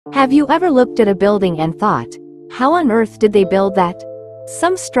Have you ever looked at a building and thought, how on earth did they build that?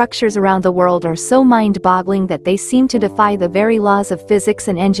 Some structures around the world are so mind-boggling that they seem to defy the very laws of physics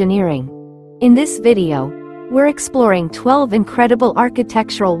and engineering. In this video, we're exploring 12 incredible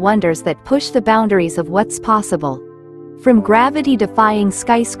architectural wonders that push the boundaries of what's possible. From gravity-defying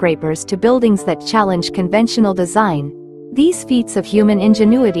skyscrapers to buildings that challenge conventional design, these feats of human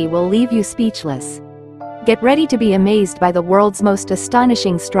ingenuity will leave you speechless. Get ready to be amazed by the world's most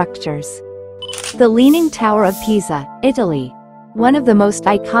astonishing structures. The Leaning Tower of Pisa, Italy. One of the most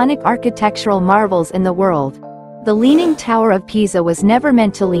iconic architectural marvels in the world, the Leaning Tower of Pisa was never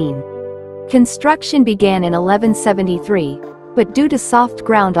meant to lean. Construction began in 1173, but due to soft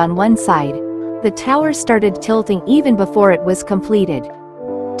ground on one side, the tower started tilting even before it was completed.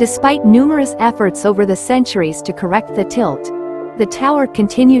 Despite numerous efforts over the centuries to correct the tilt, the tower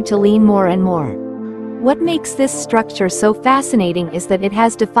continued to lean more and more. What makes this structure so fascinating is that it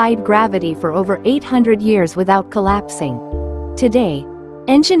has defied gravity for over 800 years without collapsing. Today,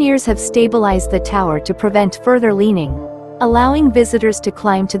 engineers have stabilized the tower to prevent further leaning, allowing visitors to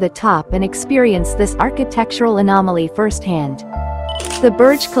climb to the top and experience this architectural anomaly firsthand. The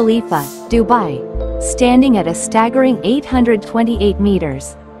Burj Khalifa, Dubai. Standing at a staggering 828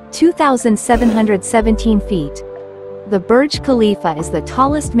 meters, 2,717 feet, the Burj Khalifa is the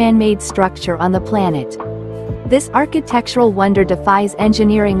tallest man-made structure on the planet. This architectural wonder defies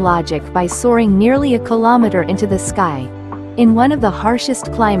engineering logic by soaring nearly a kilometer into the sky, in one of the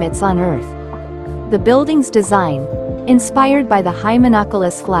harshest climates on Earth. The building's design, inspired by the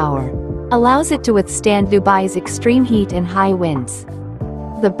Hymenocallis flower, allows it to withstand Dubai's extreme heat and high winds.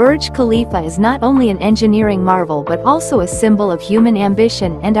 The Burj Khalifa is not only an engineering marvel but also a symbol of human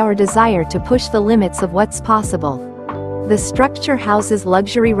ambition and our desire to push the limits of what's possible. The structure houses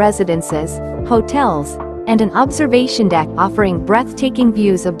luxury residences, hotels, and an observation deck offering breathtaking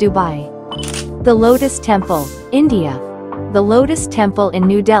views of Dubai. The Lotus Temple, India. The Lotus Temple in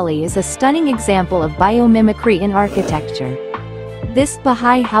New Delhi is a stunning example of biomimicry in architecture. This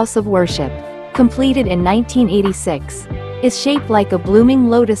Baha'i house of worship, completed in 1986, is shaped like a blooming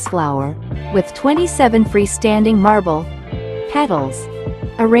lotus flower, with 27 freestanding marble petals,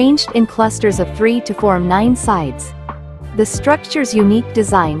 arranged in clusters of 3 to form 9 sides. The structure's unique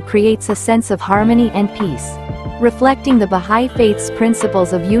design creates a sense of harmony and peace, reflecting the Baha'i faith's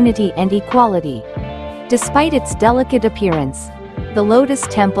principles of unity and equality. Despite its delicate appearance, the Lotus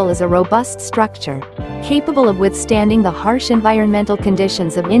Temple is a robust structure, capable of withstanding the harsh environmental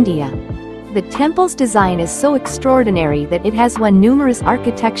conditions of India. The temple's design is so extraordinary that it has won numerous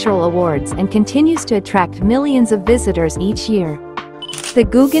architectural awards and continues to attract millions of visitors each year. The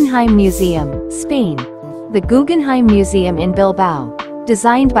Guggenheim Museum, Spain. The Guggenheim Museum in Bilbao,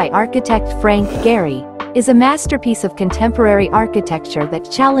 designed by architect Frank Gehry, is a masterpiece of contemporary architecture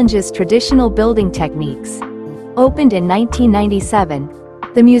that challenges traditional building techniques. Opened in 1997,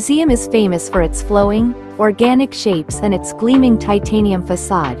 the museum is famous for its flowing, organic shapes and its gleaming titanium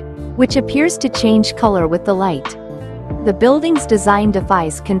facade, which appears to change color with the light. The building's design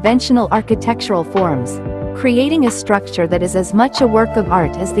defies conventional architectural forms, creating a structure that is as much a work of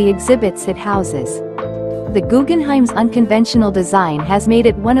art as the exhibits it houses. The Guggenheim's unconventional design has made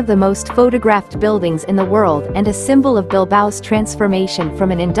it one of the most photographed buildings in the world and a symbol of Bilbao's transformation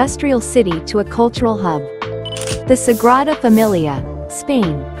from an industrial city to a cultural hub. The Sagrada Familia,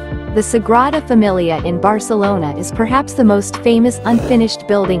 Spain. The Sagrada Familia in Barcelona is perhaps the most famous unfinished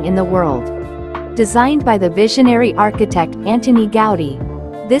building in the world. Designed by the visionary architect Antoni Gaudí,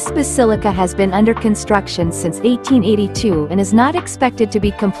 this basilica has been under construction since 1882 and is not expected to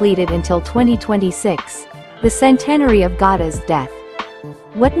be completed until 2026. The centenary of Gaudí's death.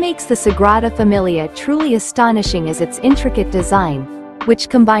 What makes the Sagrada Familia truly astonishing is its intricate design, which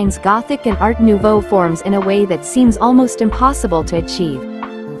combines Gothic and Art Nouveau forms in a way that seems almost impossible to achieve.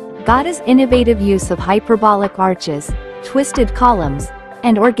 Gaudí's innovative use of hyperbolic arches, twisted columns,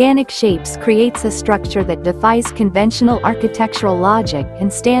 and organic shapes creates a structure that defies conventional architectural logic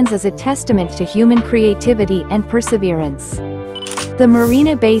and stands as a testament to human creativity and perseverance. The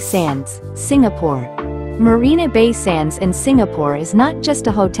Marina Bay Sands, Singapore. Marina Bay Sands in Singapore is not just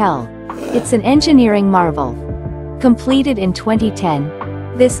a hotel, it's an engineering marvel. Completed in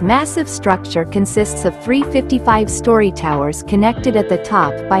 2010, this massive structure consists of 3 55-story towers connected at the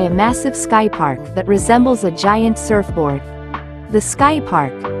top by a massive sky park that resembles a giant surfboard. The sky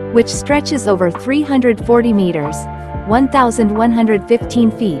park, which stretches over 340 meters,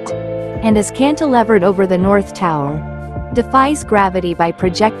 1,115 feet, and is cantilevered over the North Tower, defies gravity by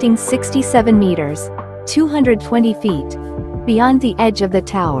projecting 67 meters, 220 feet, beyond the edge of the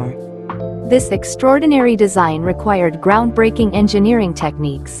tower. This extraordinary design required groundbreaking engineering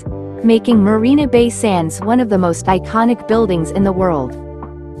techniques, making Marina Bay Sands one of the most iconic buildings in the world.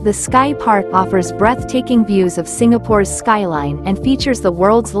 The Sky Park offers breathtaking views of Singapore's skyline and features the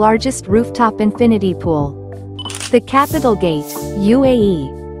world's largest rooftop infinity pool. The Capital Gate,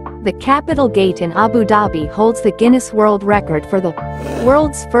 UAE. The Capital Gate in Abu Dhabi holds the Guinness World Record for the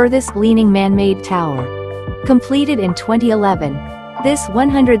world's furthest leaning man-made tower. Completed in 2011, this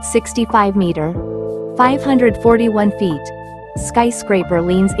 165-meter, 541 feet, skyscraper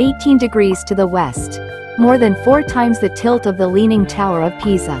leans 18 degrees to the west, more than 4 times the tilt of the Leaning Tower of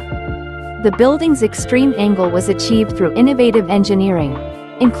Pisa. The building's extreme angle was achieved through innovative engineering,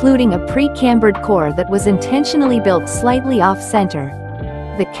 including a pre-cambered core that was intentionally built slightly off-center.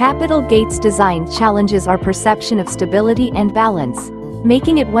 The Capital Gate's design challenges our perception of stability and balance,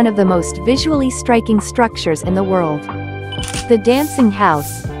 making it one of the most visually striking structures in the world. The Dancing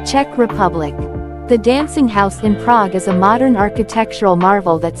House, Czech Republic. The Dancing House in Prague is a modern architectural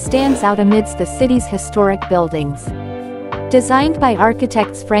marvel that stands out amidst the city's historic buildings. Designed by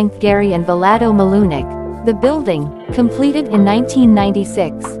architects Frank Gehry and Vlado Malunik, the building, completed in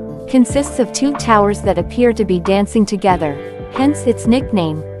 1996, consists of 2 towers that appear to be dancing together, hence its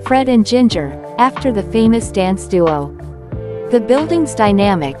nickname, Fred and Ginger, after the famous dance duo. The building's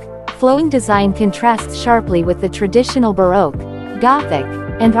dynamic, flowing design contrasts sharply with the traditional Baroque, Gothic,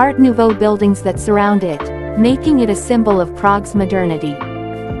 and Art Nouveau buildings that surround it, making it a symbol of Prague's modernity.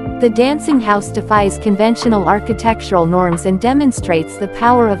 The Dancing House defies conventional architectural norms and demonstrates the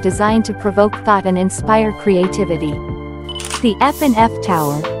power of design to provoke thought and inspire creativity. The F&F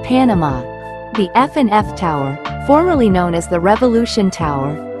Tower, Panama. The F&F Tower, formerly known as the Revolution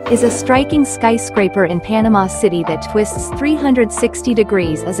Tower, is a striking skyscraper in Panama City that twists 360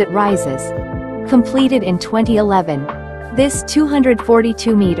 degrees as it rises. Completed in 2011, this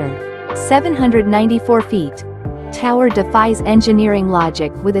 242-meter, 794 feet, tower defies engineering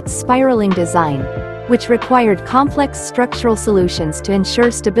logic with its spiraling design, which required complex structural solutions to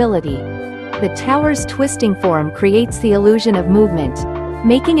ensure stability. The tower's twisting form creates the illusion of movement,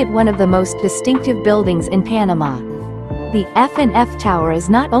 making it one of the most distinctive buildings in Panama. The F&F Tower is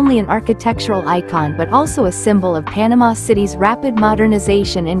not only an architectural icon but also a symbol of Panama City's rapid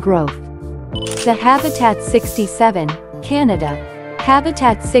modernization and growth. The Habitat 67, Canada.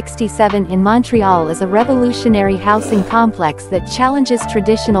 Habitat 67 in Montreal is a revolutionary housing complex that challenges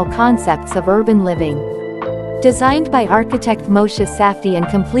traditional concepts of urban living. Designed by architect Moshe Safdie and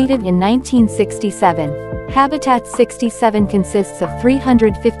completed in 1967, Habitat 67 consists of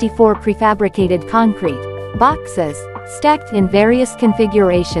 354 prefabricated concrete boxes, stacked in various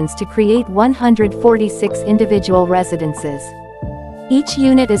configurations to create 146 individual residences. Each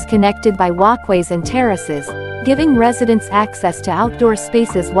unit is connected by walkways and terraces, giving residents access to outdoor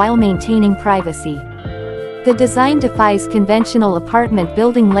spaces while maintaining privacy. The design defies conventional apartment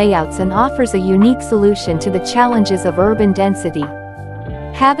building layouts and offers a unique solution to the challenges of urban density.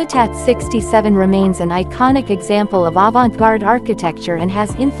 Habitat 67 remains an iconic example of avant-garde architecture and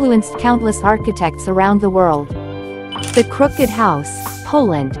has influenced countless architects around the world. The Crooked House,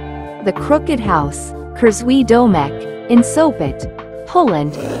 Poland. The Crooked House, Kurzwy Domek, in Sopot,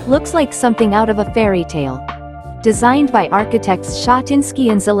 Poland, looks like something out of a fairy tale. Designed by architects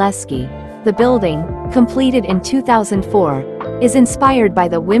Szatiński and Zaleski, the building, completed in 2004, is inspired by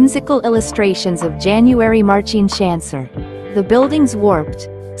the whimsical illustrations of January Marcin Shancer. The building's warped,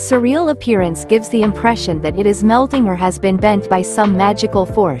 surreal appearance gives the impression that it is melting or has been bent by some magical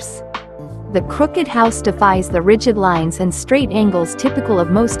force. The Crooked House defies the rigid lines and straight angles typical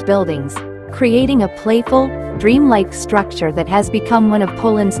of most buildings, creating a playful, dreamlike structure that has become one of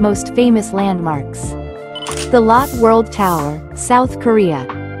Poland's most famous landmarks. The Lotte World Tower, South Korea.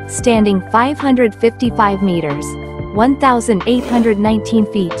 Standing 555 meters, 1,819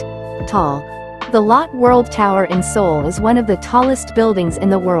 feet, tall. The Lotte World Tower in Seoul is one of the tallest buildings in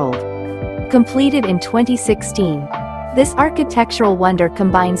the world. Completed in 2016, this architectural wonder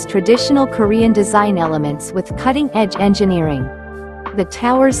combines traditional Korean design elements with cutting-edge engineering. The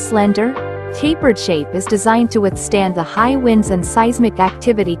tower's slender, tapered shape is designed to withstand the high winds and seismic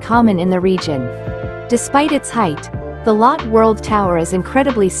activity common in the region. Despite its height, the Lotte World Tower is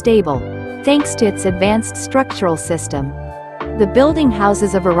incredibly stable, thanks to its advanced structural system. The building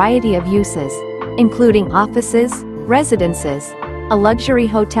houses a variety of uses, including offices, residences, a luxury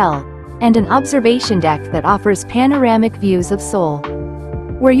hotel, and an observation deck that offers panoramic views of Seoul.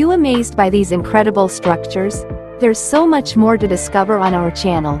 Were you amazed by these incredible structures? There's so much more to discover on our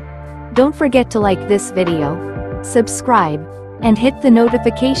channel. Don't forget to like this video, subscribe, And hit the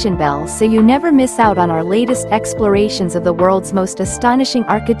notification bell so you never miss out on our latest explorations of the world's most astonishing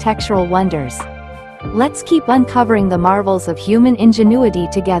architectural wonders. Let's keep uncovering the marvels of human ingenuity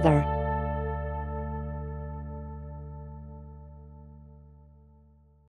together.